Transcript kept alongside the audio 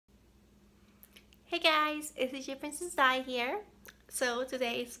guys, it's your Princess Di here. So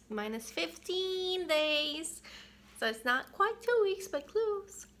today is minus 15 days. So it's not quite 2 weeks, but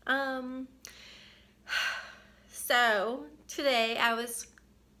close. So today I was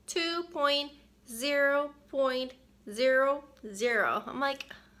 2.0.00. I'm like,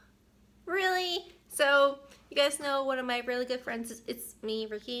 really? So you guys know one of my really good friends is me,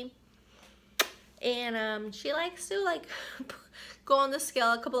 Ricky. And she likes to like go on the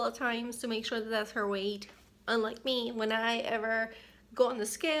scale a couple of times to make sure that that's her weight. Unlike me, when I ever go on the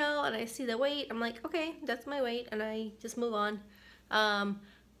scale and I see the weight, I'm like, okay, that's my weight, and I just move on.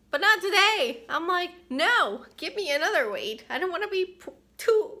 But not today. I'm like, no, give me another weight. I don't want to be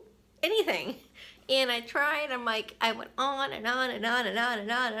too anything. And I tried. I'm like, I went on and on and on and on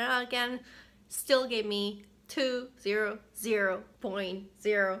and on and on again. Still gave me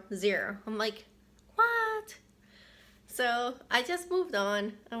 200.00. I'm like, what? So I just moved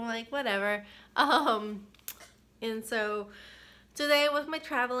on. I'm like, whatever. And so today was my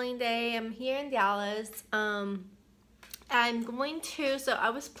traveling day. I'm here in Dallas. I'm going to, so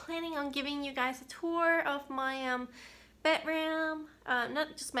I was planning on giving you guys a tour of my bedroom.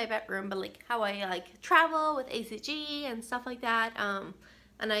 Not just my bedroom, but like how I like travel with ACG and stuff like that.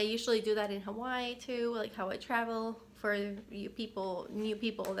 And I usually do that in Hawaii too, like how I travel for you people, new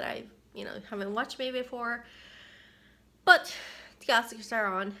people that I, haven't watched me before. But the OSCARS are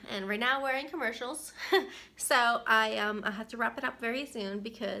on, and right now we're in commercials. So I have to wrap it up very soon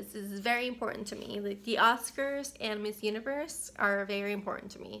because this is very important to me. Like the OSCARS and Miss Universe are very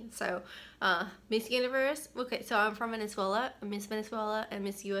important to me. So Miss Universe, okay, so I'm from Venezuela. Miss Venezuela and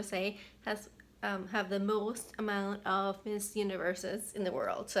Miss USA have the most amount of Miss Universes in the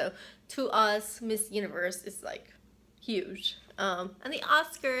world. So to us, Miss Universe is like huge. And the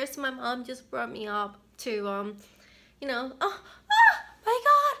OSCARS, my mom just brought me up to oh my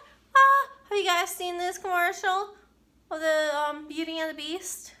god, have you guys seen this commercial of the Beauty and the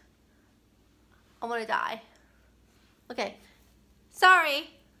Beast? I want to die. Okay,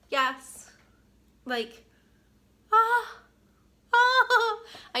 sorry. Yes, like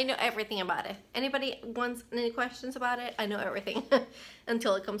I know everything about it. Anybody wants any questions about it? I know everything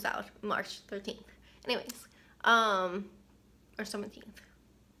until it comes out March 13th. Anyways, or 17th.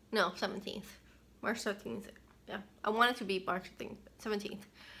 No, 17th. March 13th. Yeah, I want it to be March 17th.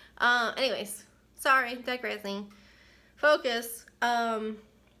 Anyways, sorry, digressing. Focus. Because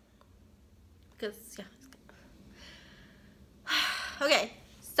yeah. Okay,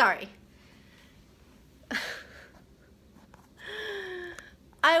 sorry.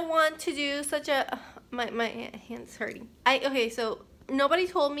 I want to do such a my hand's hurting. Okay, so nobody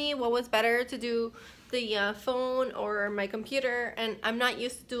told me what was better to do, the phone or my computer, and I'm not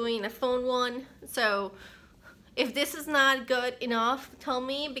used to doing a phone one. So if this is not good enough, tell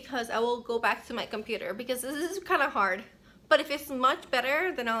me, because I will go back to my computer, because this is kind of hard. But if it's much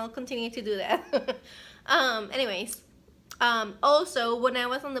better, then I'll continue to do that. Anyways, also when I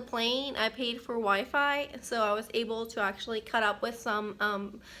was on the plane, I paid for Wi-Fi, so I was able to actually cut up with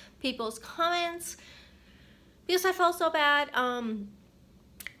some people's comments because I felt so bad.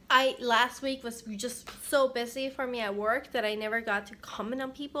 Last week was just so busy for me at work that I never got to comment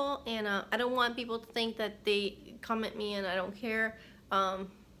on people, and I don't want people to think that they comment me and I don't care.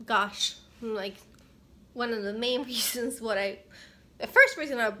 Gosh, like one of the main reasons the first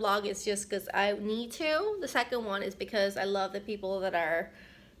reason I blog is just because I need to. The second one is because I love the people that are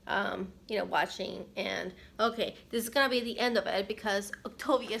watching. And okay, this is gonna be the end of it because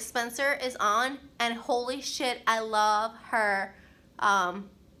Octavia Spencer is on, and holy shit, I love her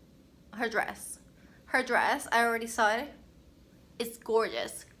her dress. I already saw it. It's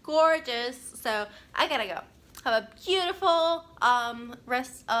gorgeous. So I gotta go. Have a beautiful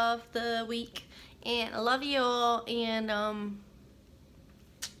rest of the week, and I love you all. And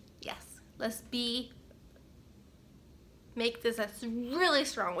yes, let's make this a really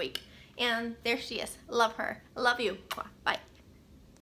strong week. And there she is. Love her. Love you. Bye.